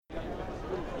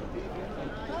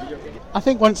I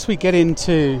think once we get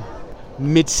into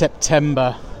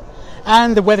mid-September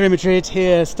and the weather in Madrid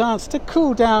here starts to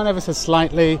cool down ever so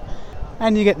slightly,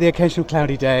 and you get the occasional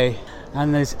cloudy day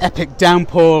and those epic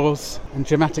downpours and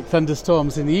dramatic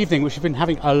thunderstorms in the evening, which we've been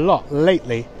having a lot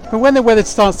lately. But when the weather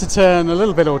starts to turn a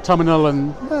little bit autumnal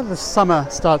and the summer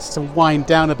starts to wind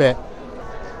down a bit,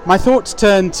 my thoughts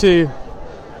turn to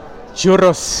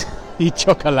churros y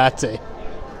chocolate,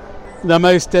 the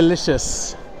most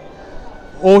delicious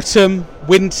autumn,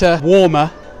 winter,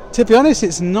 warmer. To be honest,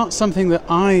 it's not something that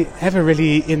I ever really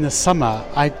eat in the summer.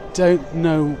 I don't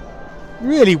know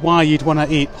really why you'd want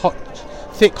to eat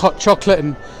thick hot chocolate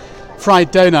and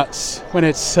fried donuts when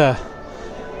it's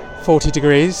 40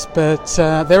 degrees, but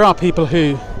there are people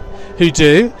who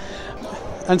do.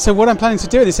 And so what I'm planning to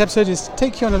do in this episode is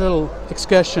take you on a little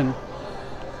excursion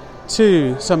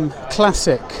to some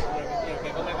classic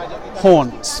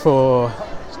haunts for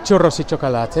churros y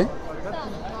chocolate.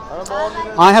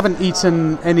 I haven't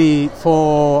eaten any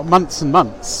for months and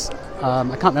months. I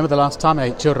can't remember the last time I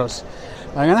ate churros.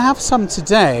 I'm going to have some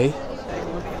today,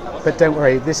 but don't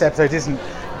worry, this episode isn't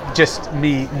just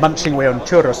me munching away on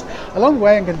churros. Along the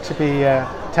way, I'm going to be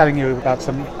telling you about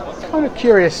some kind of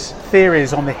curious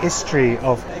theories on the history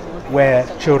of where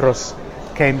churros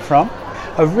came from.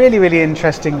 A really, really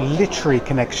interesting literary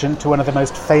connection to one of the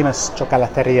most famous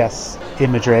chocolaterias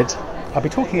in Madrid. I'll be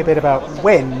talking a bit about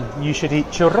when you should eat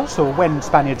churros, or when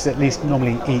Spaniards at least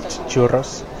normally eat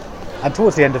churros. And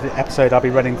towards the end of the episode, I'll be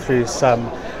running through some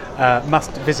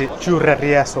must-visit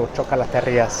churrerias or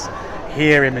chocolaterias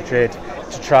here in Madrid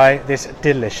to try this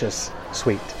delicious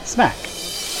sweet snack.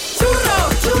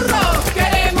 Churro, churro,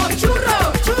 queremos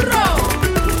churro, churro.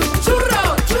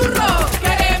 Churro, churro,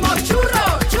 queremos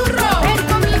churro, churro. Ven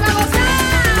conmigo a gozar.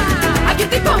 Aquí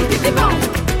te pon, aquí te pon.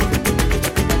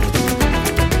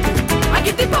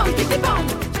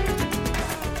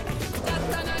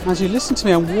 As you listen to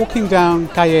me, I'm walking down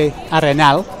Calle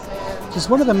Arenal, which is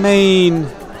one of the main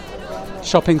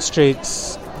shopping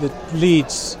streets that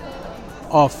leads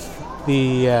off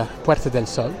the Puerta del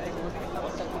Sol.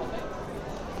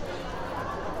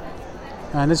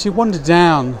 And as you wander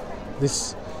down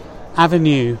this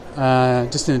avenue,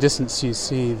 just in the distance you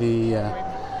see the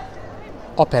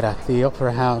opera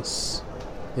house,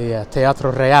 the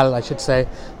Teatro Real, I should say,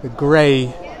 the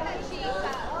grey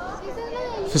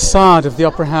facade of the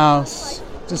opera house,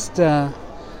 just at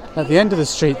the end of the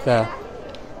street there.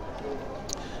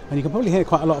 And you can probably hear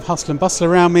quite a lot of hustle and bustle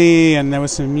around me, and there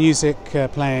was some music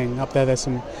playing up there. There's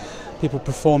some people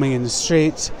performing in the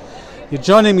street. You're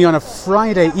joining me on a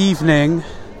Friday evening,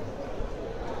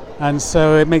 and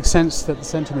so it makes sense that the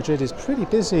centre of Madrid is pretty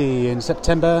busy in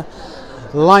September.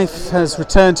 Life has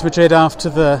returned to Madrid after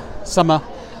the summer,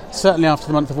 certainly after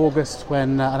the month of August,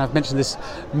 when, and I've mentioned this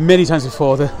many times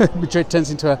before, Madrid turns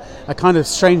into a kind of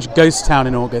strange ghost town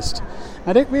in August.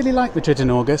 I don't really like Madrid in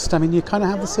August. I mean, you kind of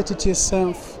have the city to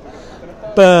yourself,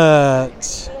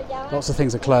 but lots of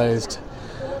things are closed.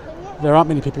 There aren't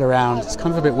many people around. It's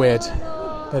kind of a bit weird.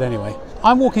 But anyway,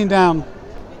 I'm walking down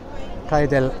Calle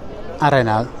del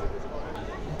Arenal.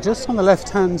 Just on the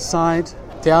left-hand side,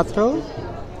 Teatro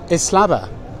Eslava.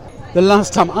 The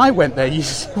last time I went there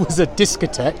was a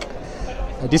discotheque,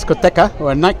 a discoteca,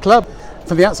 or a nightclub.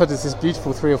 From the outside, there's this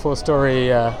beautiful 3 or 4 story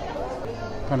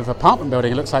kind of apartment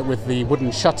building, it looks like, with the wooden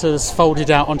shutters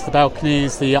folded out onto the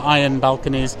balconies, the iron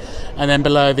balconies, and then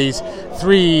below these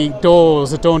 3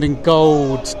 doors adorned in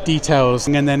gold details,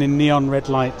 and then in neon red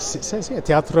lights it says here,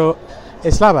 Teatro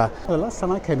Eslava. Well, the last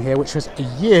time I came here, which was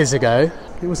years ago,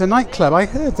 it was a nightclub. I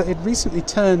heard that it recently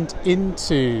turned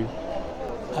into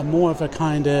more of a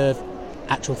kind of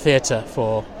actual theatre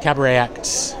for cabaret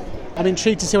acts. I'm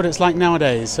intrigued to see what it's like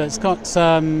nowadays. So it's got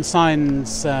some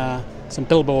signs, some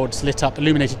billboards lit up,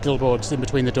 illuminated billboards in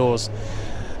between the doors,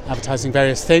 advertising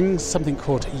various things. Something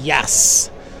called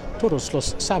Yas, Todos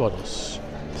los Sábados.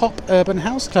 Pop Urban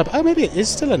House Club. Oh, maybe it is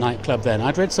still a nightclub then.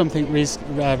 I'd read something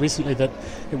recently that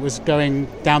it was going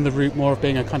down the route more of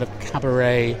being a kind of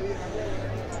cabaret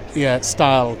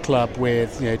style club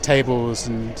with tables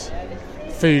and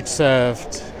food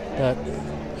served, but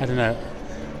I don't know.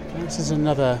 This is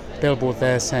another billboard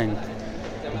there saying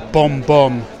Bom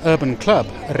Bom Urban Club,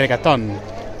 Reggaeton,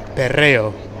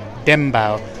 Perreo,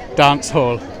 Dembow, Dance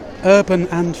Hall, Urban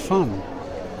and Fun.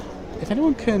 If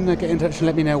anyone can get in touch and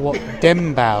let me know what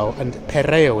Dembow and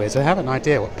Perreo is, I have an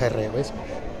idea what Perreo is.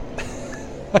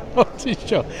 I'm not too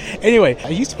sure. Anyway,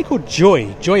 it used to be called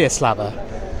Joy Eslava.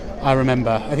 I remember,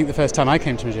 I think the first time I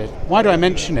came to Madrid. Why do I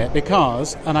mention it?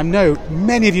 Because, and I know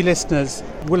many of you listeners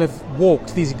will have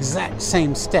walked these exact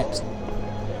same steps.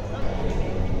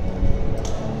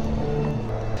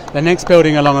 The next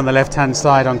building along on the left-hand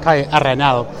side on Calle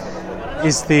Arenal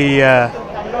is the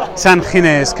San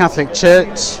Ginés Catholic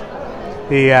Church,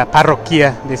 the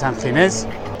Parroquia de San Ginés.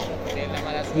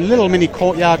 Little mini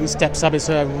courtyard and steps up. It's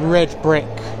a red brick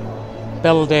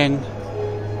building.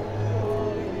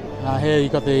 Here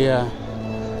you've got the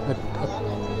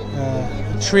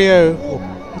a trio, or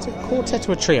is it a quartet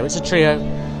or a trio? It's a trio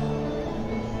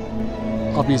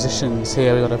of musicians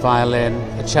here. We've got a violin,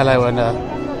 a cello and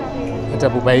a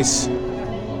double bass.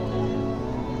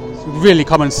 It's a really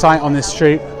common sight on this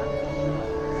street.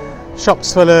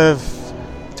 Shops full of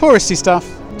touristy stuff,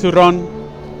 turrón,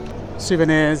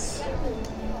 souvenirs.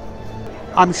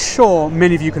 I'm sure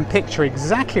many of you can picture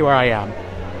exactly where I am.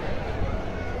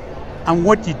 And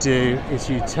what you do is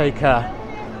you take a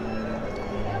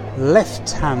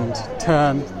left-hand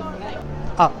turn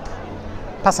up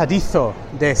Pasadizo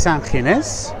de San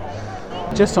Ginés.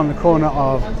 Just on the corner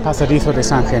of Pasadizo de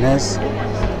San Ginés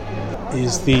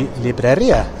is the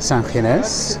Libreria San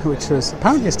Ginés, which was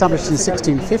apparently established in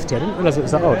 1650. I didn't realise it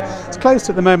was that old. It's closed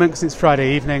at the moment because it's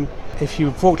Friday evening. If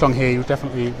you've walked along here, you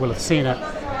definitely will have seen it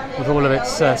with all of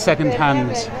its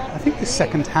second-hand, I think it's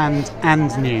second-hand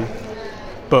and new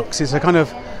books. It's a kind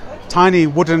of tiny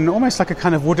wooden, almost like a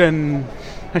kind of wooden,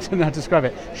 I don't know how to describe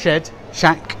it, shed,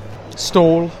 shack,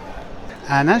 stall.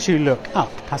 And as you look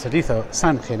up Pasadizo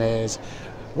San Ginés,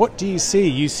 what do you see?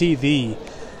 You see the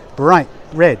bright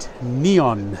red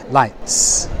neon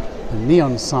lights, a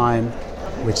neon sign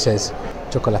which says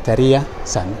Chocolateria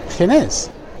San Ginés.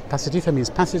 Pasadizo means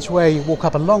passageway. You walk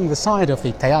up along the side of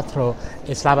the Teatro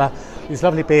Eslava, these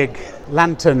lovely big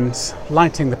lanterns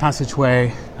lighting the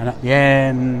passageway, and at the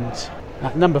end,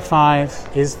 at number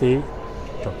 5, is the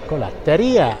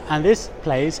Chocolateria. And this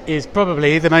place is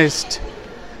probably the most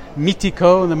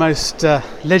mítico, the most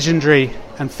legendary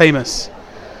and famous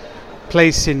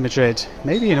place in Madrid,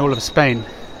 maybe in all of Spain,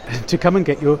 to come and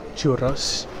get your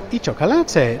churros y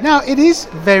chocolate. Now, it is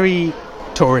very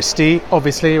touristy.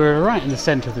 Obviously, we're right in the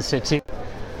centre of the city.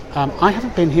 I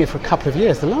haven't been here for a couple of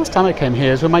years. The last time I came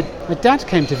here is when my dad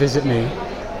came to visit me,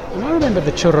 and I remember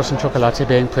the churros and chocolate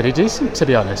being pretty decent, to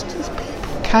be honest.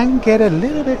 People can get a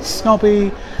little bit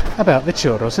snobby about the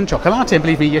churros and chocolate, and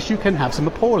believe me, yes, you can have some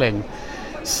appalling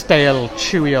stale,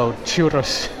 chewy old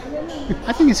churros.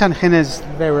 I think in San Ginés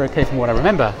they were okay from what I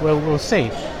remember. We'll see.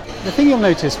 The thing you'll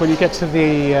notice when you get to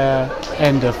the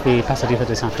end of the Pasadizo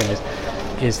de San Ginés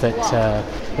is that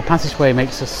the passageway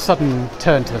makes a sudden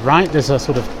turn to the right. There's a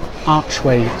sort of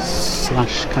archway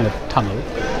slash kind of tunnel,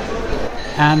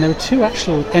 and there are 2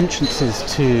 actual entrances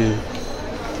to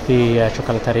the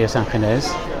Chocolateria San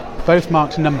Ginés, both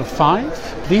marked number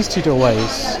 5. These 2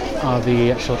 doorways are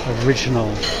the actual original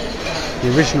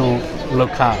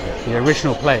locale, the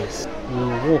original place.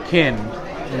 We'll walk in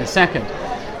a second.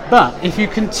 But if you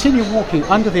continue walking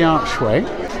under the archway,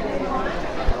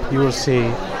 you will see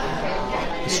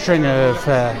a string of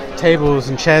tables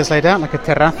and chairs laid out like a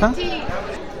terraza,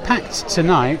 packed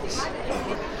tonight.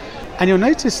 And you'll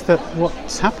notice that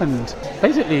what's happened,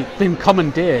 basically been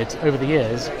commandeered over the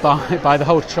years by the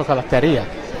whole chocolateria.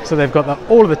 So they've got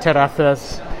all of the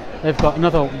terrazas, they've got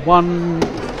another 1,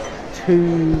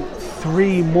 2,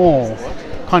 3 more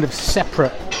kind of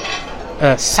separate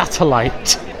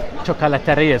satellite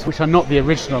chocolaterias, which are not the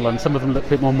original, and some of them look a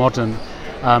bit more modern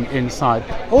inside,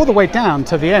 all the way down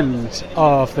to the end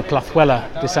of the Plazuela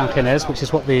de San Ginés, which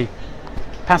is what the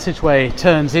passageway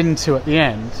turns into at the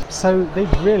end. So they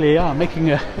really are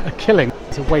making a killing.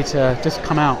 There's a waiter just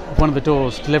come out of one of the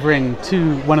doors delivering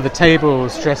to one of the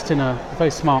tables, dressed in a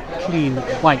very smart, clean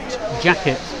white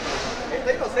jacket,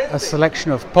 a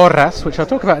selection of porras, which I'll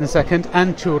talk about in a second,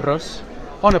 and churros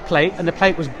on a plate, and the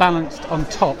plate was balanced on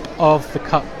top of the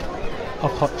cup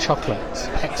of hot chocolate,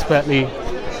 expertly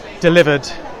delivered.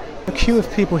 A queue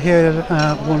of people here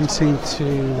wanting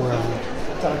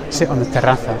to sit on the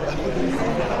terraza.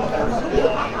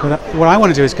 But what I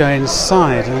want to do is go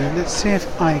inside, and let's see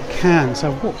if I can.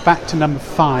 So I've walked back to number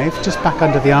 5, just back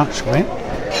under the archway.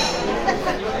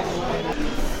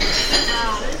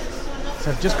 So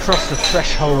I've just crossed the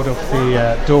threshold of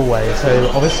the doorway.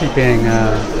 So obviously being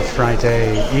a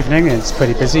Friday evening, it's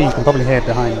pretty busy. You can probably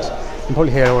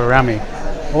hear all around me,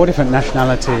 all different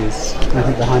nationalities. I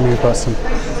think behind me we've got some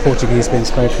Portuguese being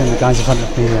spoken. The guys in front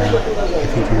of me are, I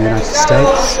think, from the United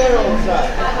States.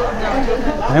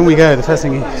 And then we go. The first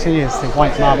thing you see is the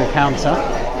white marble counter.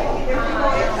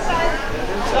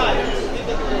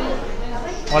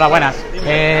 Hola, buenas.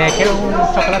 Quiero un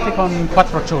chocolate con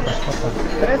 4 churros, por favor.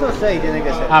 3 o 6 tiene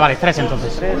que ser. Ah, vale, 3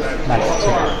 entonces. 3. Vale, sí.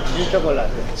 Y un chocolate.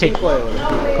 Sí. 5 euros.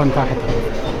 Con tarjeta.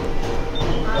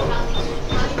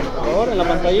 Ahora en la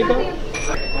pantallita.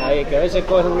 Ahí, que a veces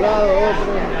coge un lado,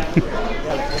 otro.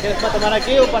 ¿Quieres para tomar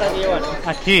aquí o para llevar?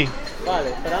 Aquí. Vale,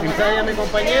 esperamos ahí a mi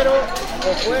compañero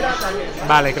o fuera también.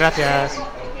 Vale, gracias.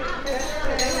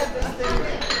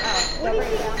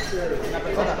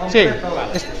 Sí,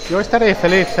 yo estaré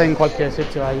feliz en cualquier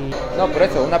sitio ahí. No, por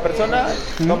eso, una persona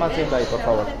toma asiento ahí, por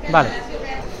favor. Vale.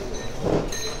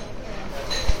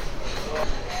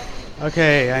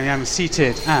 Okay, I am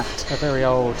seated at a very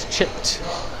old chipped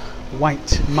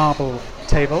white marble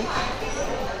table.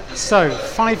 So,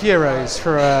 €5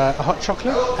 for a hot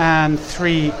chocolate and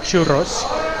 3 churros.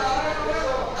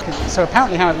 So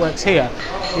apparently how it works here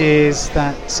is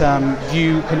that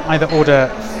you can either order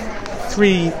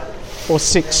 3 or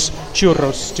 6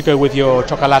 churros to go with your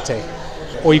chocolate,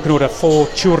 or you can order 4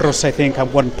 churros, I think,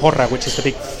 and 1 porra, which is the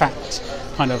big fat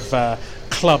kind of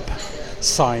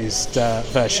club-sized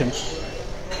version.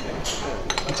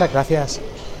 Muchas gracias.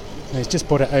 He's just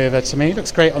brought it over to me. It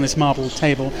looks great on this marble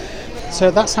table. So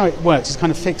that's how it works. It's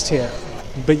kind of fixed here.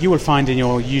 But you will find in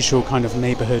your usual kind of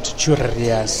neighborhood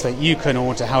churrerías that you can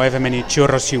order however many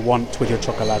churros you want with your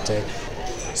chocolate.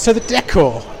 So the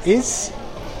decor is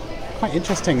quite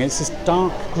interesting. It's this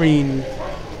dark green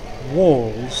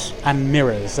walls and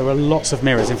mirrors. There are lots of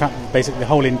mirrors. In fact, basically the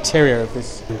whole interior of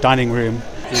this dining room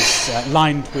is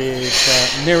lined with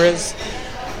mirrors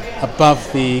above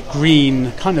the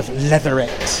green kind of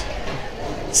leatherette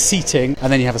seating,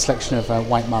 and then you have a selection of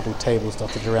white marble tables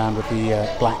dotted around with the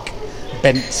black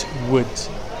bent wood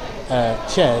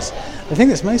chairs. The thing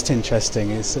that's most interesting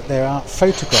is that there are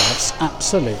photographs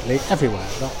absolutely everywhere.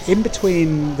 Like in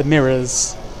between the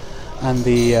mirrors and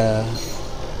the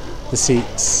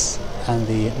seats and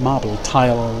the marble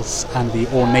tiles and the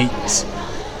ornate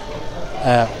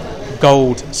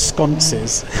gold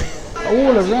sconces,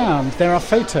 all around there are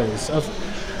photos of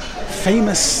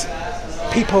famous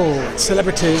people,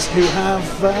 celebrities who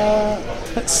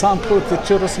have sampled the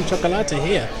churros and chocolate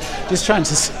here. Just trying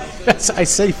to, I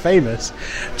say famous,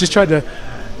 just trying to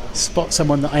spot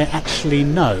someone that I actually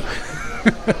know.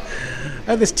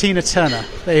 Oh, there's Tina Turner.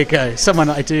 There you go. Someone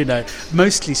that I do know.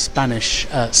 Mostly Spanish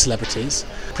celebrities.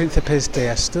 Príncipes de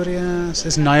Asturias.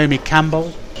 There's Naomi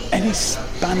Campbell. Any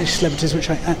Spanish celebrities which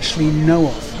I actually know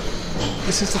of.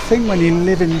 This is the thing when you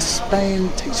live in Spain.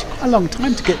 It takes you quite a long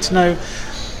time to get to know,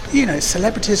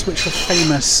 celebrities which were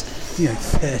famous,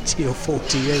 30 or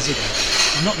 40 years ago.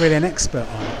 I'm not really an expert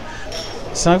on it.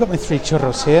 So I've got my 3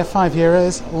 churros here,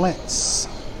 €5.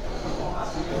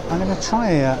 I'm going to try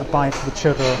a bite of the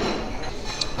churro.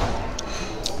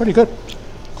 Pretty good.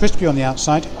 Crispy on the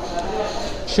outside,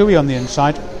 chewy on the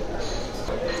inside.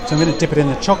 So I'm going to dip it in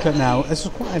the chocolate now. This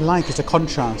is what I like, is a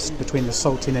contrast between the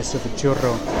saltiness of the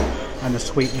churro and the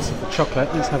sweetness of the chocolate.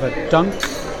 Let's have a dunk.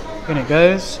 In it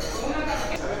goes.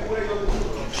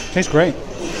 Tastes great.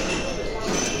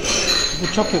 The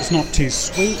chocolate's not too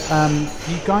sweet.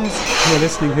 You guys who are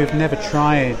listening who've never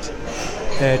tried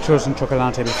churros and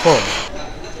chocolate before,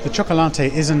 the chocolate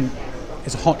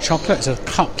it's a hot chocolate. It's a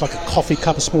cup, like a coffee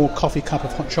cup, a small coffee cup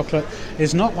of hot chocolate.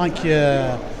 It's not like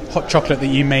your hot chocolate that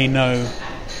you may know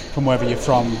from wherever you're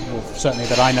from, or certainly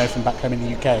that I know from back home in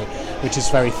the UK, which is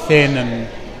very thin and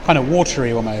kind of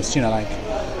watery almost,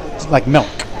 like milk.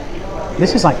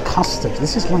 This is like custard.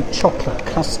 This is like chocolate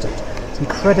custard. It's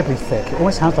incredibly thick. It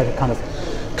always has like a kind of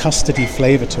custardy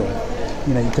flavour to it.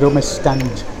 You could almost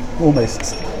stand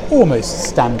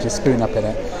your spoon up in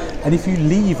it. And if you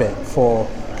leave it for,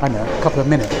 a couple of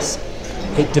minutes,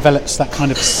 it develops that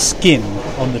kind of skin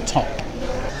on the top.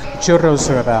 The churros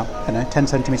are about, 10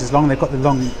 centimetres long. They've got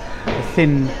the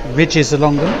thin ridges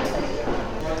along them.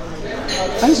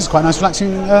 And this is quite a nice,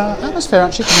 relaxing atmosphere,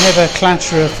 actually. You can hear the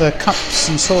clatter of the cups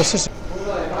and saucers.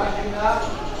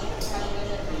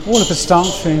 All of the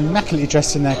staff are immaculately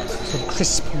dressed in their sort of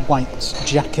crisp white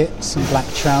jackets and black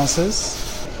trousers.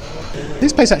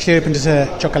 This place actually opened as a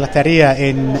chocolateria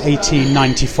in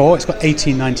 1894. It's got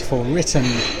 1894 written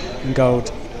in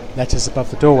gold letters above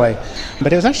the doorway.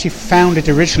 But it was actually founded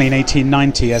originally in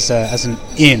 1890 as an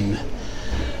inn,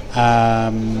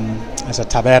 as a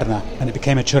taberna, and it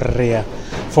became a churreria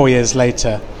 4 years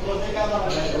later.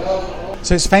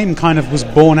 So its fame kind of was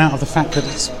born out of the fact that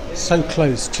it's so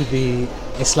close to the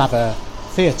Eslava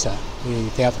theatre, the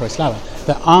Teatro Eslava,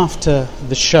 that after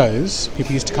the shows,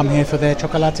 people used to come here for their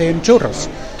chocolate and churros.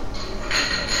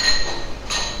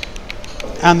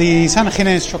 And the San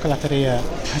Ginés Chocolateria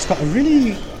has got a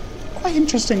really quite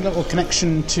interesting little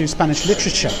connection to Spanish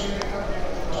literature,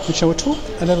 which I will talk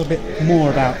a little bit more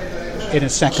about in a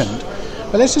second.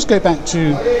 But let's just go back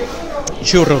to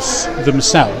churros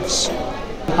themselves.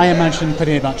 I imagine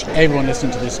pretty much everyone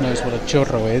listening to this knows what a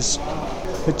churro is.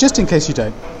 But just in case you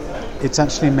don't, it's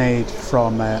actually made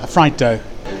from a fried dough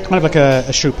kind of like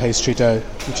a choux pastry dough,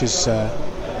 which is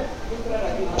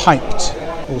piped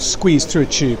or squeezed through a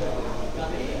tube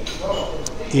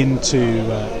into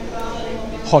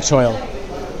hot oil.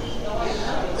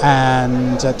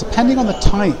 And depending on the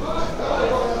type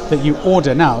that you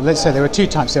order, now let's say there are two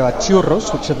types. There are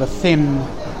churros, which are the thin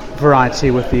variety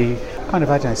with the kind of,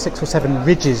 I don't know, 6 or 7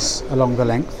 ridges along the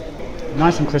length,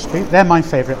 nice and crispy. They're my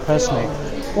favourite personally.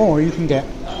 Or you can get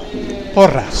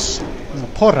porras. Now,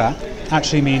 porra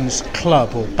actually means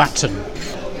club or baton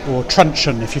or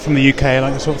truncheon if you're from the UK,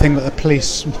 like the sort of thing that the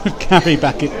police would carry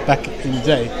back in the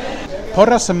day.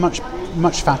 Porras are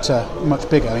much fatter, much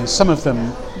bigger. I mean, some of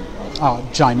them are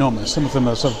ginormous. Some of them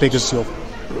are sort of big as your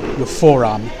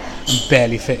forearm and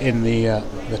barely fit in the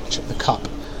cup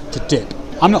to dip.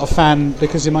 I'm not a fan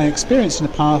because in my experience in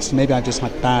the past, maybe I just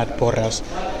had bad porras,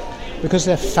 because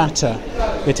they're fatter,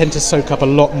 they tend to soak up a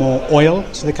lot more oil,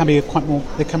 so they can be quite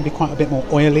a bit more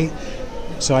oily.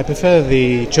 So I prefer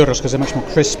the churros because they're much more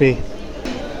crispy.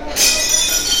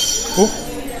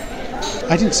 Oh,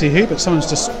 I didn't see who, but someone's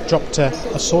just dropped a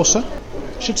saucer.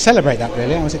 Should celebrate that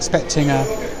really. I was expecting a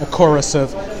chorus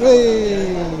of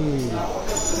 "Whee!"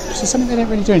 Which is something they don't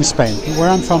really do in Spain. Where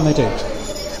I'm from, they do.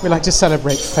 We like to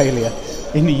celebrate failure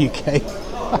in the UK.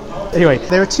 Anyway,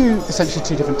 there are essentially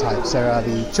two different types. There are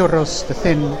the churros, the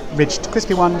thin, ridged,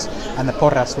 crispy ones, and the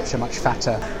porras, which are much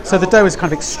fatter. So the dough is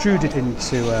kind of extruded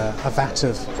into a vat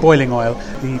of boiling oil.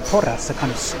 The porras are kind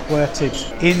of squirted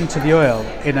into the oil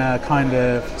in a kind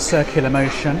of circular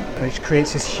motion, which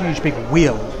creates this huge big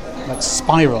wheel, like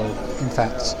spiral, in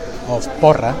fact, of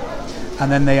porra. And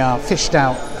then they are fished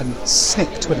out and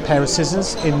snipped with a pair of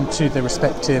scissors into the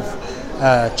respective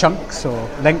chunks or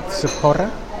lengths of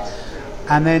porra.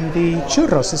 And then the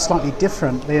churros is slightly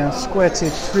different. They are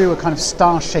squirted through a kind of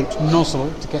star-shaped nozzle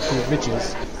to get the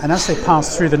ridges. And as they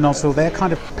pass through the nozzle, they're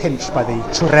kind of pinched by the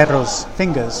churreros'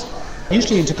 fingers,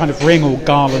 usually into kind of ring or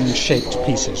garland-shaped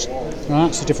pieces. So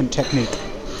that's a different technique.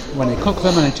 When they cook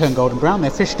them and they turn golden brown, they're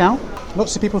fished out.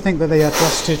 Lots of people think that they are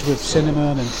dusted with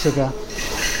cinnamon and sugar.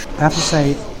 I have to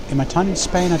say, in my time in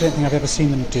Spain, I don't think I've ever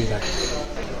seen them do that.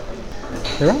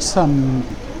 There are some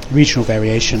regional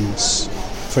variations.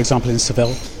 For example, in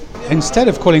Seville, instead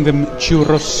of calling them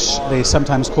churros, they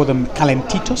sometimes call them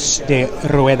calentitos de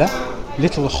rueda,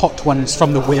 little hot ones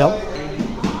from the wheel.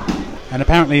 And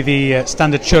apparently the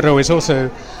standard churro is also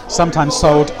sometimes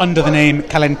sold under the name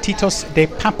calentitos de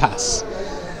papas.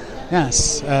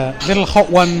 Yes, little hot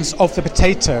ones of the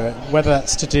potato, whether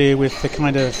that's to do with the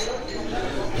kind of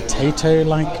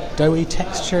potato-like doughy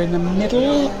texture in the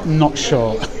middle, not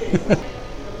sure.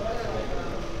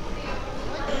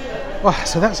 Well,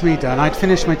 so that's me done. I'd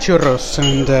finished my churros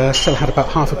and still had about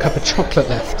half a cup of chocolate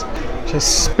left, which I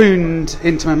spooned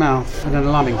into my mouth at an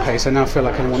alarming pace. I now feel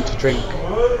like I want to drink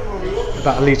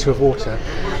about a litre of water.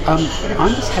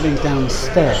 I'm just heading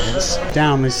downstairs,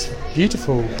 down this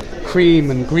beautiful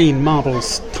cream and green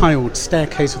marbles tiled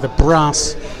staircase with the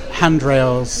brass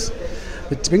handrails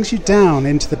that brings you down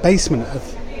into the basement of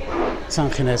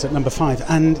San Ginés at number 5.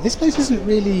 And this place isn't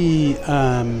really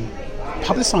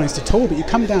publicised at all, but you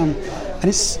come down and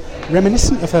it's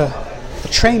reminiscent of a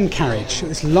train carriage.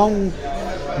 This long,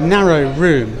 narrow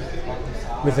room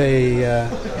with a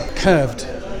curved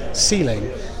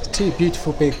ceiling, 2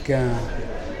 beautiful big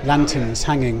lanterns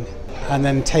hanging, and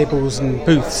then tables and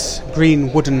booths,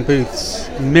 green wooden booths,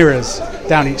 and mirrors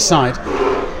down each side.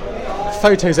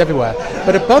 Photos everywhere.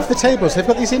 But above the tables, they've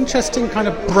got these interesting kind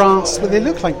of brass, well, they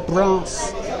look like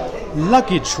brass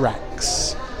luggage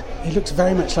racks. It looks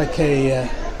very much like a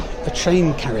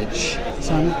train carriage.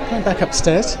 So I'm going back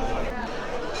upstairs.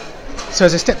 So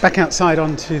as I step back outside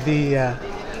onto the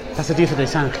Pasadito de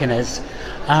San Ginés,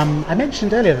 I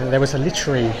mentioned earlier that there was a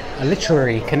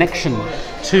literary connection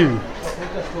to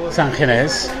San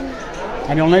Ginés.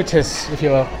 And you'll notice, if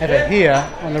you're ever here,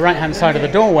 on the right-hand side of the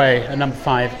doorway at number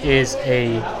 5 is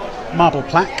a marble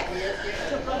plaque.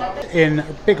 In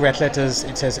big red letters,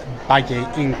 it says Valle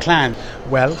Inclán.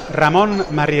 Well, Ramón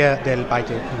María del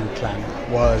Valle Inclán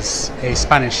was a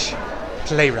Spanish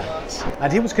playwright,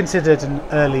 and he was considered an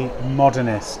early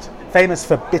modernist, famous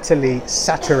for bitterly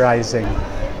satirizing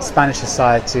Spanish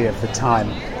society of the time.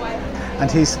 And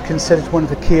he's considered one of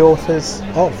the key authors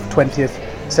of 20th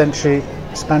century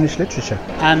Spanish literature.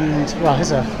 And, well,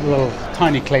 here's a little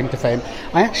tiny claim to fame.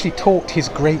 I actually taught his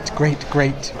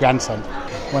great-great-great-grandson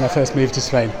when I first moved to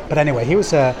Spain. But anyway, he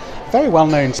was a very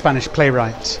well-known Spanish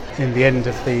playwright in the end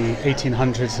of the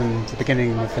 1800s and the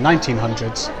beginning of the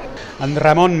 1900s. And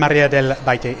Ramón María del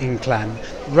Valle Inclán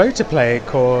wrote a play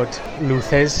called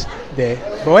Luces de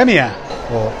Bohemia,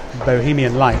 or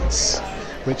Bohemian Lights,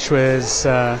 which was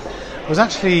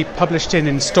actually published in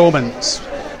installments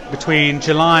between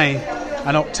July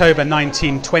and October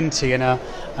 1920 in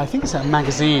I think it's a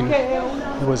magazine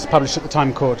that was published at the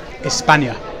time called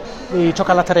España. The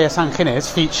Chocolateria San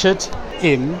Ginés featured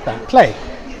in that play.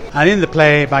 And in the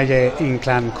play, Valle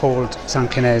Inclán called San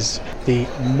Ginés the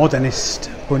modernist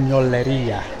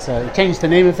buñolería. So he changed the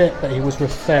name of it, but he was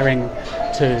referring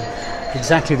to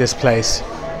exactly this place.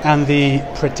 And the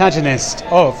protagonist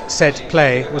of said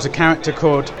play was a character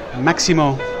called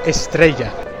Máximo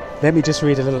Estrella. Let me just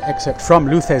read a little excerpt from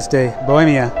Luces de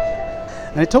Bohemia.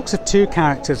 And it talks of two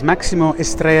characters, Máximo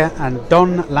Estrella and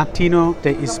Don Latino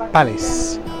de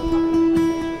Hispales.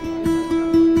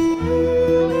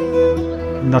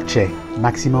 Noche.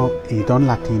 Máximo y Don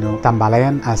Latino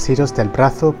tambalean asidos del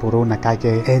brazo por una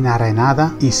calle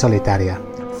enarenada y solitaria.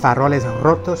 Faroles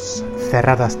rotos,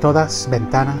 cerradas todas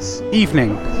ventanas.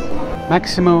 Evening.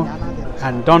 Máximo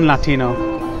and Don Latino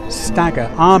stagger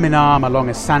arm in arm along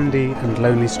a sandy and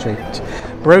lonely street.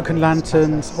 Broken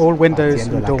lanterns, all windows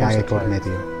and doors are closed.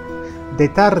 De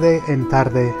tarde en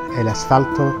tarde el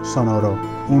asfalto sonoro.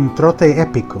 Un trote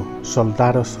épico,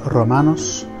 soldados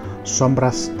romanos,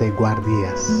 sombras de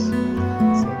guardias.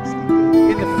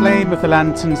 In the flame of the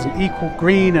lanterns, an equal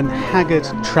green and haggard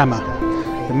tremor.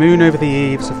 The moon over the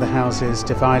eaves of the houses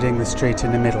dividing the street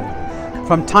in the middle.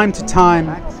 From time to time,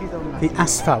 the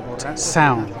asphalt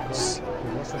sounds.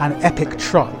 An epic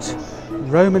trot.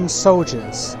 Roman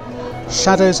soldiers.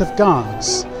 Shadows of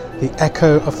guards. The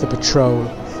echo of the patrol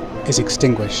is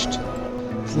extinguished.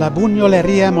 La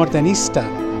buñolería modernista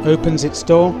opens its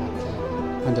door,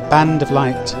 and a band of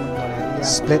light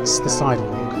splits the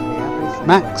sidewalk.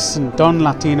 Max and Don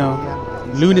Latino,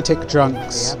 lunatic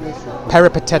drunks,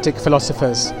 peripatetic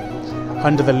philosophers,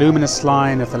 under the luminous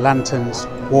line of the lanterns,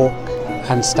 walk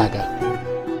and stagger.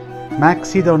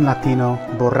 Max y Don Latino,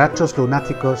 borrachos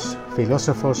lunáticos,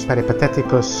 filósofos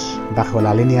peripatéticos, bajo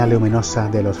la línea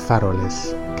luminosa de los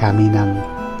faroles, caminan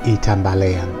y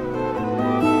tambalean.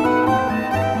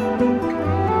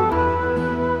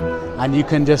 And you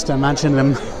can just imagine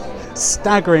them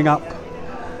staggering up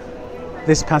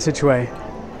this passageway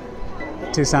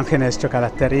to San Ginés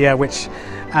Chocolateria, which,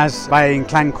 as Valle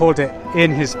Inclán called it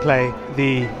in his play,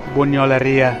 the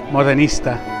Buñolería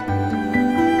Modernista.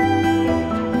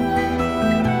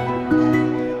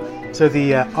 So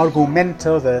the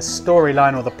argumento, the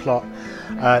storyline or the plot,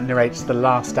 narrates the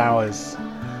last hours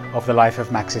of the life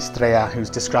of Max Estrella, who's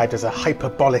described as a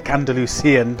hyperbolic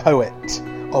Andalusian poet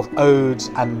of odes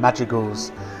and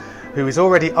madrigals, who is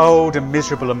already old and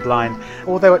miserable and blind,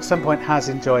 although at some point has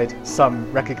enjoyed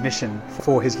some recognition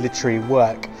for his literary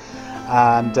work.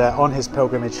 And on his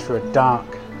pilgrimage through a dark,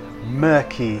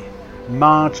 murky,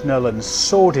 marginal and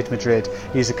sordid Madrid,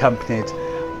 he's accompanied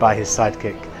by his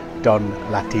sidekick, Don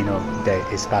Latino de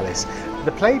Hispales.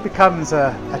 The play becomes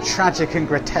a tragic and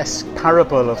grotesque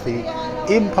parable of the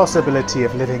impossibility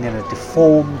of living in a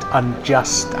deformed,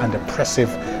 unjust and oppressive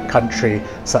country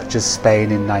such as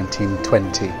Spain in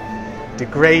 1920.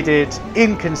 Degraded,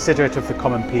 inconsiderate of the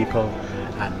common people,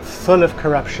 and full of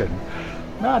corruption.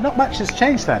 No, not much has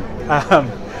changed then.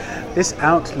 This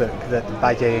outlook that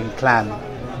Valle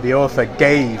Inclán, the author,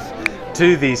 gave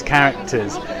to these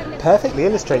characters perfectly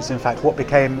illustrates, in fact, what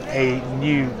became a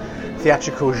new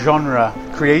theatrical genre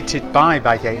created by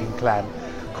Valle Inclán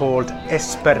called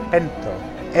esperpento.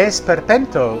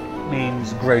 Esperpento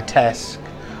means grotesque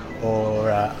or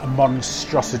a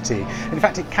monstrosity. In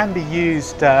fact, it can be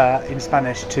used in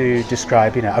Spanish to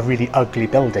describe, a really ugly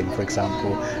building, for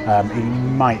example. You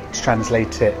might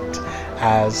translate it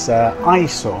as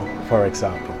eyesore, for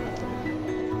example.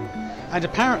 And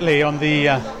apparently on the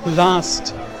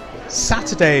last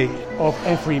Saturday of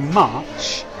every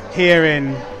March, here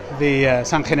in the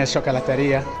San Ginés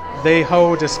Chocolateria, they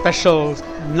hold a special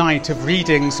night of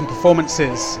readings and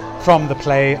performances from the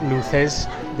play Luces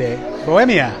de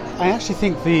Bohemia. I actually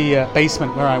think the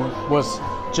basement where I was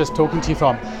just talking to you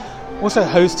from also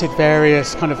hosted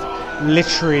various kind of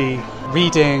literary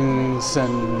readings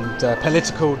and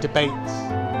political debates.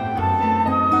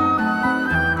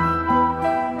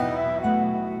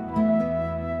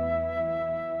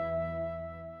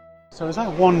 So as I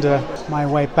wander my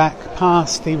way back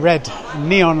past the red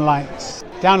neon lights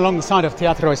down along the side of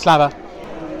Teatro Eslava,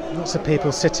 lots of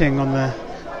people sitting on the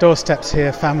doorsteps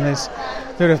here, families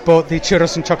that have bought the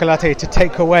churros and chocolate to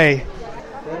take away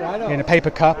in a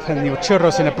paper cup and your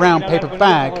churros in a brown paper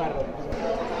bag.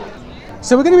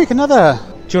 So we're going to make another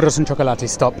churros and chocolate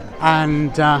stop,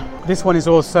 and this one is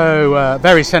also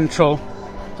very central,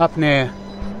 up near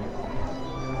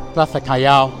Plaza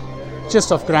Callao,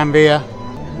 just off Gran Via.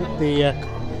 The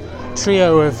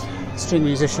trio of string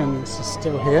musicians is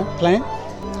still here playing,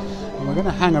 and we're going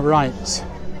to hang a right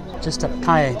just up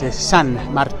Calle de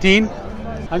San Martin.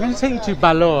 I'm going to take you to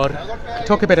Valor,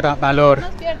 talk a bit about Valor,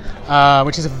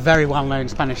 which is a very well-known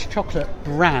Spanish chocolate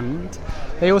brand.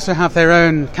 They also have their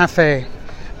own cafe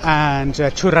and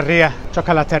churreria,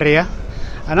 chocolateria.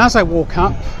 And as I walk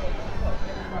up,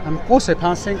 I'm also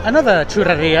passing another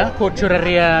churreria called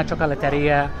Churreria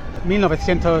Chocolateria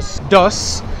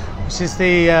 1902, which is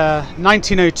the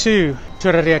 1902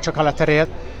 Churreria Chocolateria.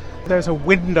 There's a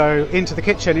window into the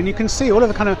kitchen and you can see all of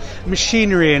the kind of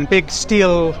machinery and big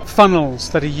steel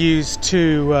funnels that are used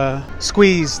to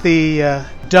squeeze the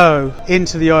dough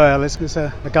into the oil. There's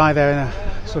a guy there in a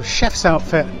sort of chef's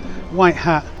outfit, white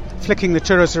hat, flicking the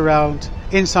churros around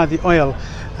inside the oil.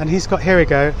 And he's got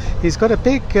a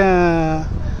big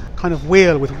kind of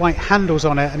wheel with white handles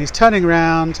on it, and he's turning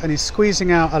around and he's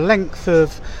squeezing out a length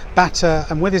of batter,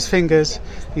 and with his fingers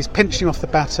he's pinching off the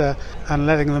batter and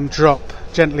letting them drop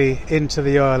gently into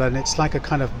the oil, and it's like a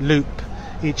kind of loop.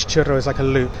 Each churro is like a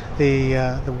loop.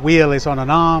 The wheel is on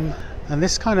an arm, and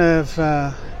this kind of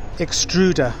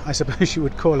extruder, I suppose you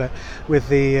would call it, with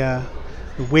the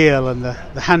wheel and the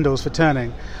handles for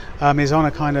turning, is on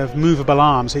a kind of movable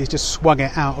arm, so he's just swung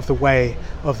it out of the way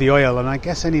of the oil, and I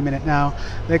guess any minute now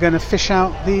they're going to fish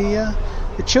out the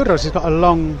churros. He's got a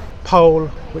long pole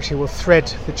which he will thread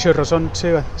the churros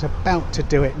onto. He's about to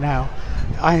do it now.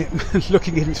 I'm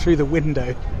looking in through the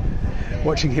window,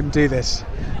 watching him do this.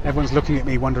 Everyone's looking at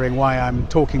me wondering why I'm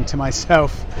talking to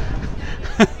myself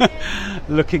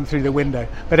looking through the window.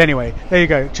 But anyway, there you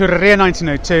go, Churreria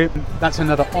 1902. That's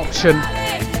another option.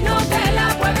 No te la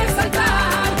puedes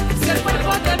saltar. Si el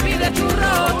cuerpo te pide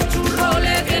churro, churro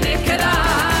le tienes que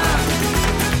dar.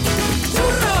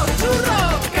 Churro, churro,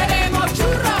 queremos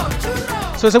churro,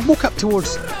 churro. So as I walk up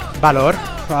towards Valor,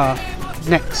 our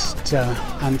next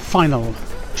and final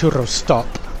churro stop,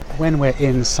 when we're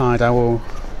inside I will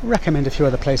recommend a few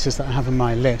other places that I have on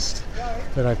my list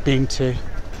that I've been to.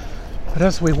 But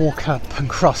as we walk up and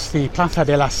cross the Plaza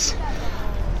de las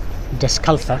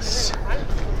Descalzas,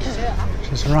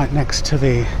 which is right next to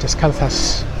the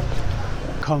Descalzas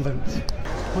convent,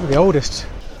 one of the oldest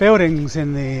buildings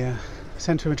in the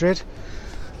centre of Madrid.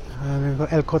 We've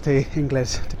got El Corte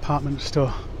Inglés department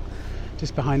store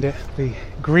just behind it, the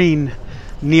green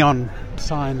neon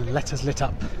sign and letters lit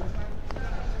up.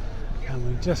 And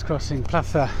we're just crossing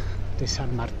Plaza de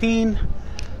San Martin,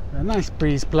 a nice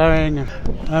breeze blowing,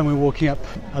 and we're walking up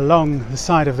along the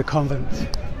side of the convent,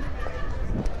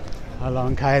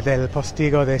 along Calle del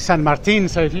Postigo de San Martin.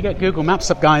 So if you get Google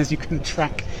Maps up, guys, you can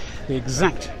track the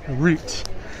exact route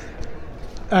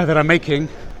that I'm making.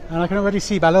 And I can already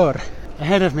see Valor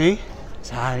ahead of me.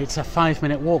 It's a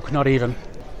 5-minute walk, not even,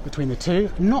 between the two.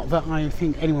 Not that I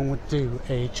think anyone would do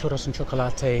a churros and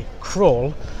chocolate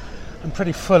crawl. I'm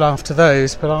pretty full after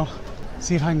those, but I'll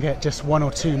see if I can get just one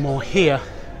or two more here.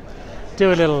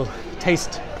 Do a little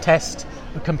taste test,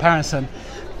 a comparison.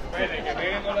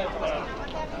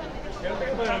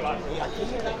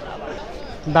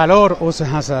 Valor also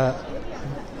has a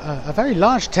very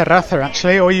large terraza,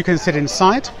 actually, or you can sit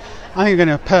inside. I think I'm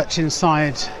going to perch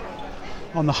inside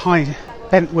on the high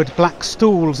bentwood black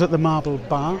stools at the marble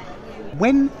bar.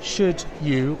 When should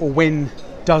you, or when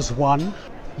does one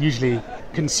usually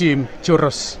consume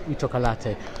churros y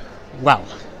chocolate? Well,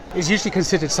 it's usually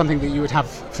considered something that you would have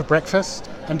for breakfast.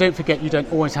 And don't forget, you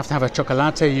don't always have to have a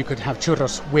chocolate. You could have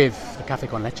churros with a café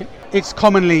con leche. It's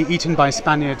commonly eaten by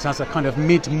Spaniards as a kind of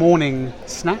mid-morning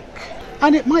snack.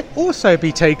 And it might also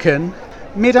be taken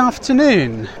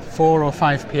mid-afternoon, 4 or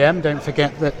 5 p.m. Don't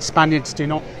forget that Spaniards do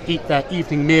not eat their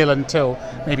evening meal until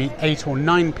maybe 8 or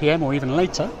 9 p.m. or even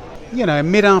later. You know, a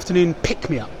mid-afternoon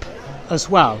pick-me-up as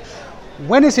well.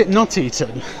 When is it not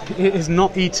eaten? It is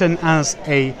not eaten as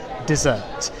a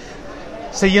dessert.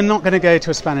 So you're not going to go to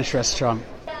a Spanish restaurant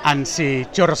and see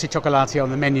churros y chocolate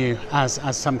on the menu as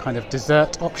some kind of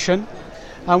dessert option.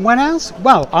 And when else?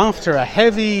 Well, after a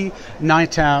heavy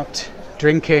night out,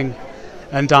 drinking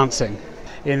and dancing.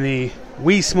 In the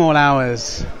wee small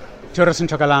hours, churros and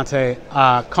chocolate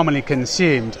are commonly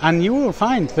consumed. And you will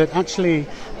find that actually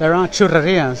there are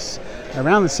churrerias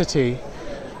around the city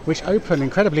which open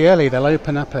incredibly early. They'll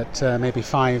open up at maybe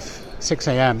 5, 6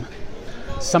 a.m.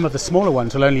 Some of the smaller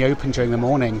ones will only open during the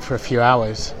morning for a few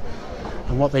hours.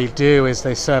 And what they do is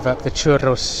they serve up the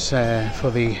churros for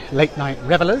the late night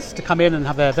revelers to come in and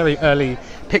have their very early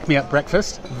pick-me-up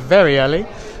breakfast, very early.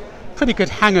 Pretty good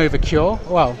hangover cure.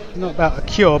 Well, not about a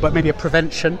cure, but maybe a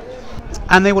prevention.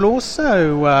 And they will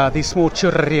also, these small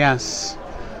churrerias,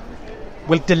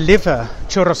 will deliver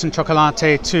churros and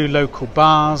chocolate to local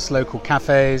bars, local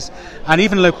cafes, and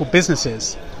even local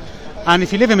businesses. And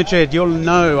if you live in Madrid, you'll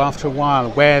know after a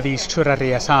while where these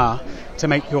churrerias are to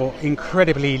make your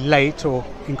incredibly late or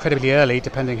incredibly early,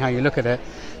 depending how you look at it,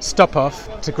 stop off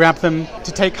to grab them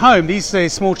to take home. These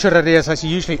small churrerias are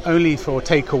usually only for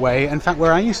takeaway. In fact,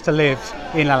 where I used to live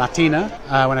in La Latina,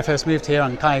 when I first moved here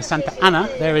on Calle Santa Ana,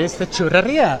 there is the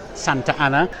churreria Santa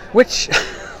Ana, which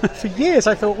for years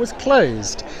I thought was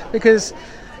closed because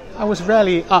I was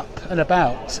rarely up and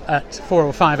about at 4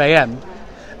 or 5 a.m.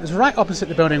 It was right opposite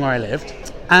the building where I lived,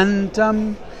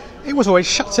 and it was always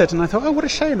shuttered, and I thought, oh, what a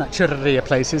shame that churreria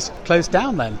place is closed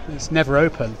down then. It's never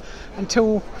open.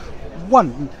 Until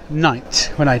one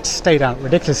night when I'd stayed out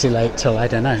ridiculously late till, I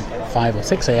don't know, 5 or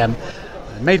 6 a.m.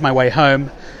 I made my way home,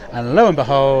 and lo and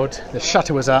behold, the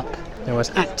shutter was up, there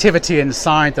was activity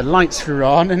inside, the lights were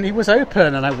on, and it was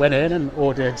open, and I went in and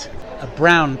ordered a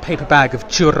brown paper bag of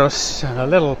churros and a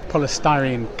little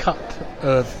polystyrene cup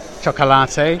of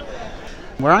chocolate.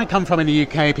 Where I come from in the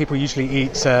UK, people usually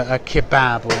eat a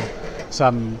kebab or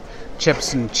some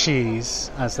chips and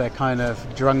cheese as their kind of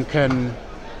drunken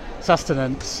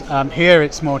sustenance. Here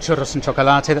it's more churros and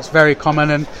chocolate. That's very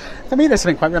common, and for me there's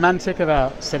something quite romantic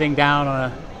about sitting down on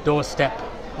a doorstep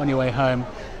on your way home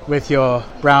with your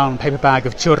brown paper bag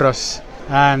of churros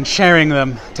and sharing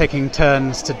them, taking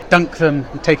turns to dunk them,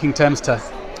 taking turns to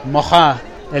mojar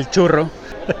el churro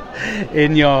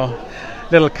in your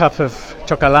little cup of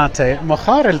chocolate.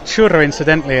 Mojar el churro,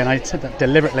 incidentally, and I said that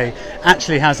deliberately,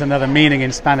 actually has another meaning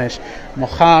in Spanish.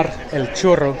 Mojar el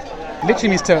churro literally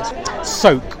means to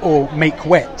soak or make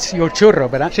wet your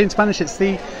churro, but actually in Spanish it's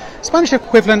the Spanish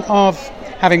equivalent of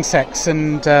having sex,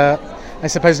 and I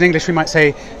suppose in English we might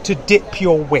say to dip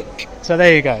your wick. So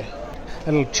there you go,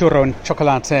 a little churro and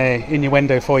chocolate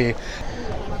innuendo for you.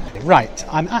 Right,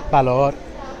 I'm at Valor.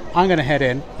 I'm going to head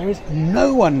in. There is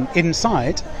no one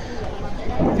inside.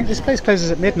 I think this place closes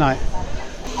at midnight.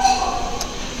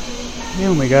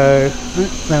 Here we go.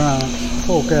 There are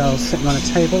 4 girls sitting on a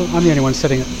table. I'm the only one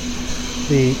sitting at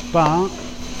the bar,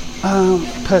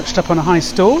 perched up on a high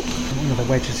stool. One of the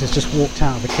waitresses just walked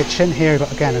out of the kitchen. Here we've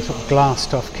got, again, a sort of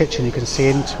glassed-off kitchen. You can see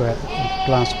into it, with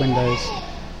glass windows.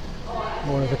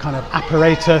 All of the kind of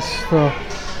apparatus for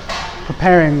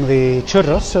preparing the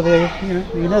churros, so they,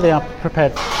 you know they are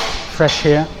prepared fresh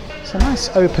here. It's a nice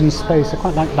open space. I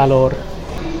quite like Valor.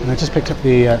 And I just picked up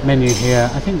the menu here.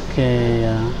 I think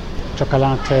a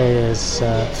chocolate is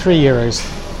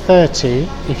 €3.30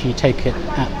 if you take it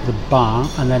at the bar,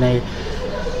 and then a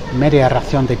media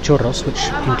ración de churros, which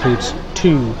includes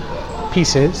 2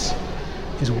 pieces,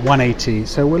 is €1.80.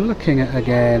 So we're looking at,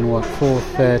 again, what,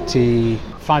 €4.30,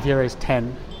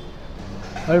 €5.10.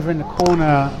 Over in the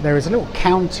corner there is a little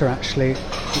counter actually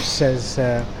which says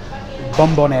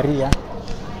bomboneria.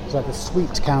 It's like the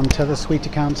sweet counter, the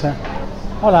sweetie counter.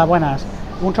 Hola, buenas.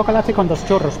 Un chocolate con 2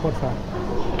 churros, por favor.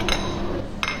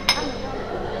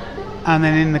 And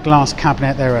then in the glass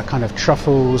cabinet there are kind of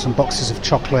truffles and boxes of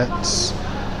chocolates.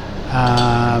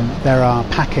 There are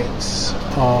packets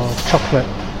of chocolate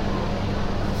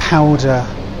powder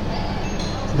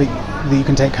that you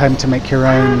can take home to make your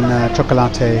own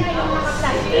chocolate at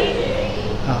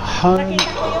home.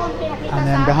 And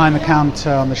then behind the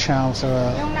counter on the shelves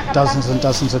are dozens and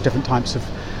dozens of different types of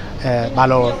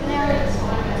Valor.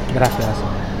 Gracias.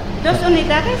 ¿2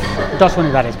 unidades? 2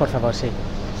 unidades, por favor, sí.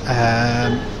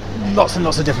 Lots and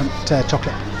lots of different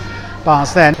chocolate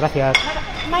bars then. Gracias.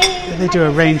 They do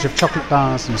a range of chocolate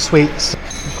bars and sweets.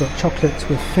 They've got chocolates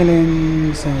with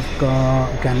fillings, they've got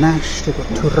ganache, they've got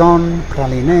turron,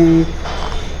 praline,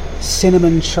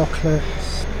 cinnamon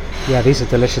chocolates. Yeah, these are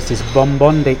delicious. These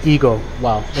bonbon de higo.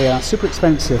 Wow, they are super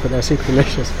expensive, but they're super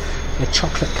delicious. They're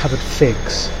chocolate-covered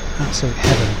figs. Absolute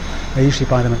heaven. I usually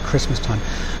buy them at Christmas time.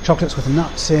 Chocolates with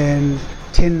nuts in,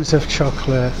 tins of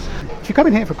chocolate. If you come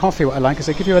in here for coffee, what I like is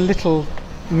they give you a little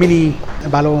mini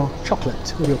Valor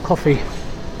chocolate with your coffee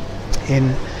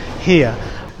in here.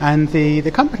 And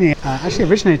the company actually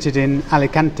originated in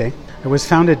Alicante. It was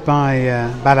founded by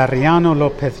Valeriano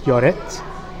López Lloret,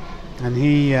 and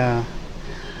he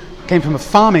came from a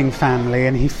farming family,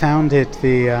 and he founded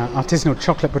the artisanal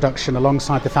chocolate production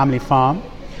alongside the family farm.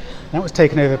 That was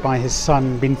taken over by his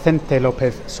son Vicente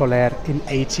López Soler in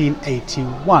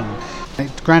 1881.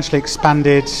 It gradually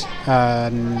expanded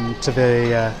to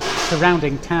the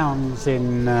surrounding towns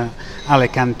in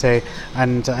Alicante,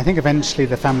 and I think eventually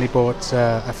the family bought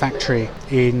a factory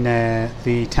in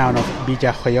the town of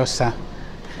Villajoyosa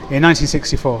in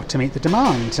 1964 to meet the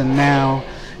demand, and now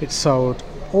it's sold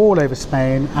all over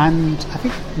Spain and I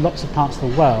think lots of parts of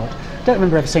the world. I don't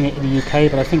remember ever seeing it in the UK,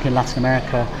 but I think in Latin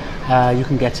America you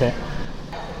can get it.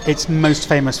 It's most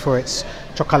famous for its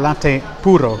chocolate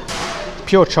puro,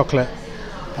 pure chocolate,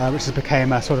 which has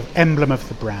become a sort of emblem of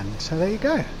the brand. So there you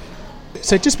go.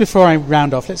 So just before I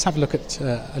round off, let's have a look at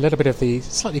a little bit of the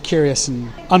slightly curious and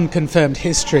unconfirmed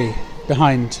history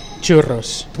behind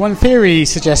churros. One theory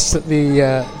suggests that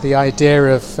the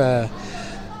idea of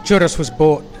churros was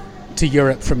brought to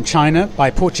Europe from China by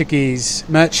Portuguese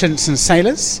merchants and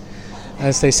sailors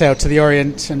as they sailed to the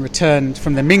Orient and returned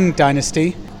from the Ming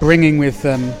Dynasty, bringing with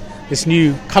them this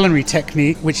new culinary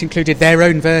technique which included their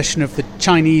own version of the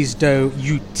Chinese dough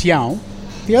yu tiao.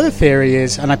 The other theory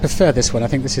is, and I prefer this one, I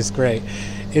think this is great,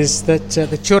 is that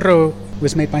the churro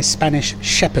was made by Spanish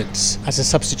shepherds as a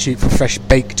substitute for fresh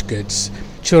baked goods.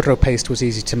 Churro paste was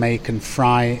easy to make and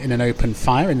fry in an open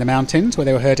fire in the mountains where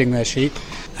they were herding their sheep.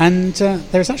 And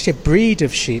there's actually a breed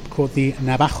of sheep called the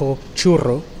Navajo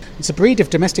churro. It's a breed of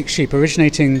domestic sheep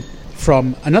originating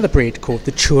from another breed called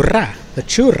the churra. The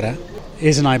churra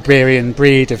is an Iberian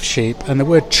breed of sheep, and the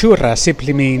word churra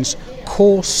simply means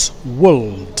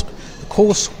coarse-wooled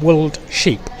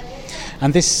sheep.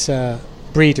 And this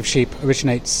breed of sheep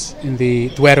originates in the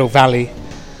Duero Valley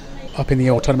up in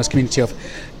the autonomous community of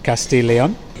Castile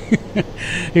Leon.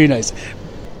 Who knows?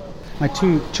 My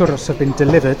 2 churros have been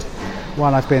delivered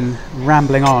while I've been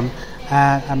rambling on,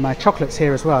 and my chocolate's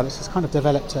here as well. It's just kind of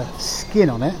developed a skin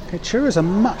on it. Okay, churros are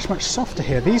much softer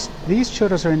here. These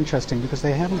churros are interesting because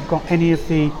they haven't got any of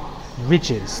the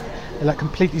ridges. They're like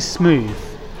completely smooth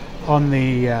on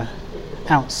the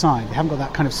outside. They haven't got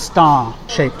that kind of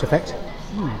star-shaped effect.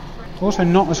 Also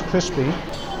not as crispy,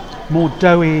 more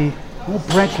doughy, more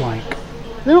bread-like.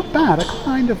 They're not bad. I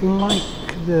kind of like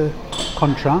the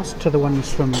contrast to the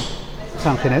ones from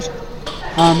San Ginés.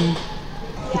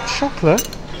 The chocolate,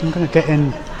 I'm going to get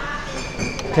in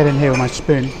here with my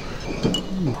spoon.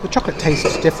 The chocolate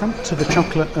tastes different to the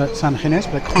chocolate at San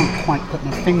Ginés, but I can't quite put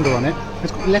my finger on it.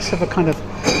 It's got less of a kind of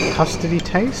custardy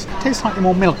taste. It tastes slightly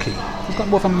more milky. It's got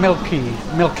more of a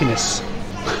milkiness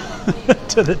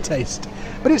to the taste.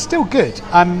 But it's still good.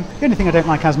 The only thing I don't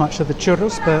like as much are the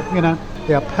churros, but,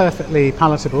 they are perfectly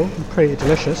palatable and pretty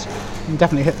delicious. And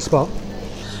definitely hit the spot.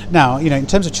 Now, in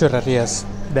terms of churrerias,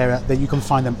 you can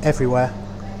find them everywhere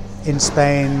in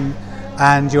Spain,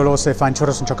 and you'll also find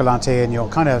churros and chocolate in your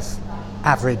kind of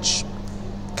average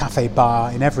cafe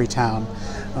bar in every town.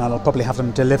 I'll probably have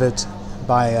them delivered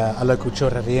by a local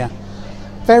churreria.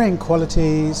 Varying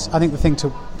qualities. I think the thing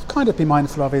to kind of be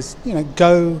mindful of is,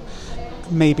 go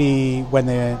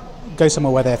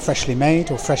somewhere where they're freshly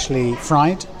made or freshly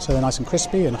fried, so they're nice and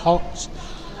crispy and hot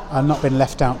and not been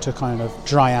left out to kind of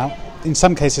dry out. In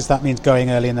some cases that means going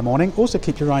early in the morning. Also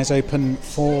keep your eyes open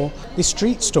for the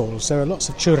street stalls. There are lots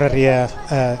of churreria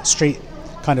street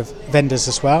kind of vendors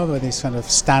as well, with these kind of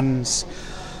stands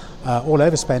all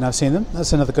over Spain. I've seen them.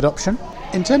 That's another good option.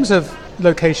 In terms of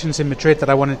locations in Madrid that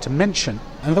I wanted to mention,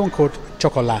 another one called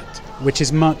Chocolat, which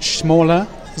is much smaller,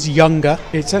 is younger.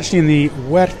 It's actually in the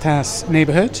Huertas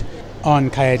neighbourhood on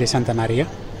Calle de Santa Maria.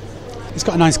 It's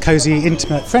got a nice, cosy,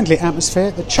 intimate, friendly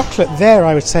atmosphere. The chocolate there,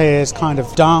 I would say, is kind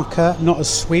of darker, not as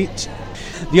sweet.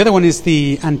 The other one is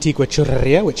the Antigua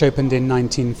Churreria, which opened in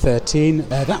 1913.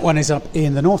 That one is up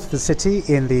in the north of the city,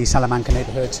 in the Salamanca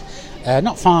neighbourhood,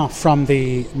 not far from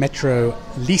the Metro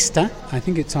Lista. I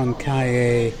think it's on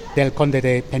Calle del Conde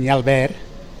de Peñalver.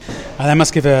 And I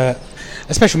must give a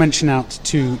special mention out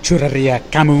to Churreria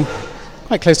Camus,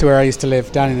 quite close to where I used to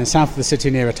live, down in the south of the city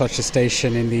near Atocha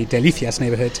Station in the Delicias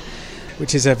neighbourhood,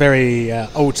 which is a very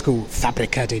old-school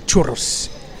fábrica de churros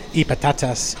y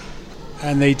patatas,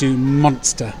 and they do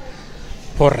monster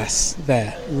porras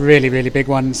there, really, really big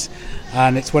ones,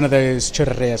 and it's one of those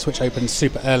churrerias which opens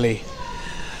super early,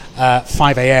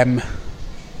 5 a.m.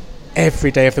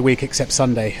 every day of the week except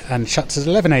Sunday, and shuts at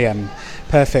 11 a.m.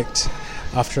 Perfect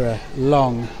after a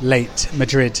long, late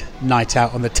Madrid night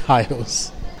out on the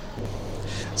tiles.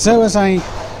 So as I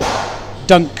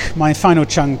dunk my final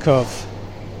chunk of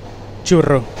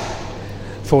churro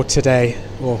for today,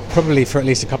 or probably for at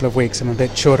least a couple of weeks, I'm a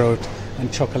bit churroed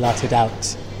and chocolated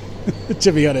out,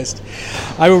 to be honest.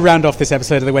 I will round off this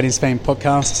episode of the When in Spain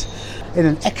podcast in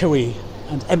an echoey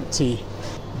and empty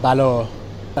Valor.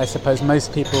 I suppose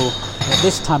most people at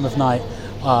this time of night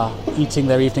are eating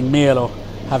their evening meal or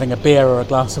having a beer or a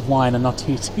glass of wine and not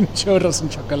eating churros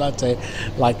and chocolate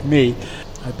like me.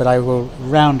 But I will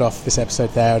round off this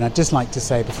episode there, and I'd just like to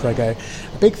say before I go,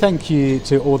 a big thank you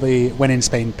to all the When in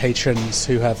Spain patrons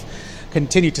who have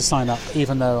continued to sign up,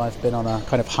 even though I've been on a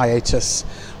kind of hiatus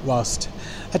whilst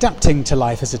adapting to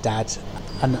life as a dad.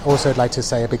 And also I'd like to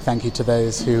say a big thank you to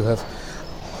those who have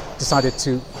decided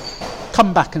to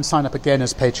come back and sign up again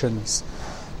as patrons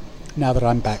now that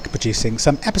I'm back producing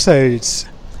some episodes.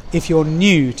 If you're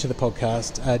new to the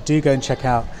podcast, do go and check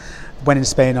out When in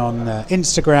Spain on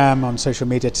Instagram, on social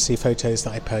media, to see photos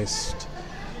that I post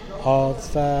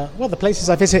of the places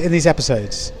I visit in these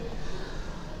episodes.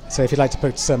 So if you'd like to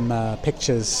put some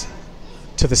pictures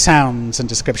to the sounds and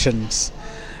descriptions,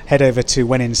 head over to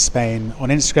When in Spain on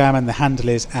Instagram, and the handle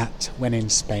is at When in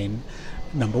Spain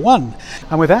 #1.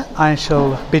 And with that, I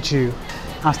shall bid you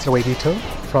hasta luego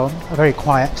from a very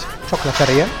quiet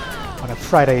chocolateria on a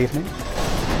Friday evening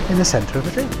in the centre of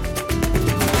Madrid.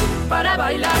 Para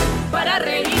bailar, para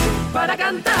reír, para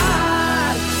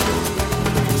cantar.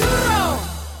 Churro!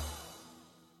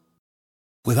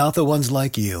 Without the ones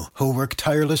like you, who work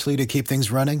tirelessly to keep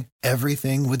things running,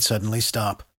 everything would suddenly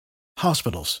stop.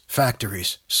 Hospitals,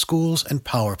 factories, schools, and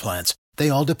power plants, they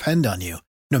all depend on you.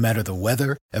 No matter the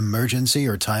weather, emergency,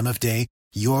 or time of day,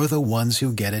 you're the ones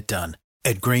who get it done.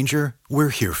 At Grainger, we're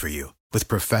here for you with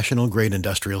professional-grade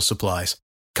industrial supplies.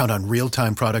 Count on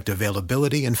real-time product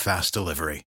availability and fast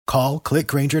delivery. Call, click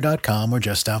Grainger.com, or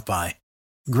just stop by.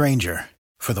 Grainger,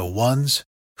 for the ones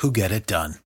who get it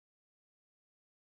done.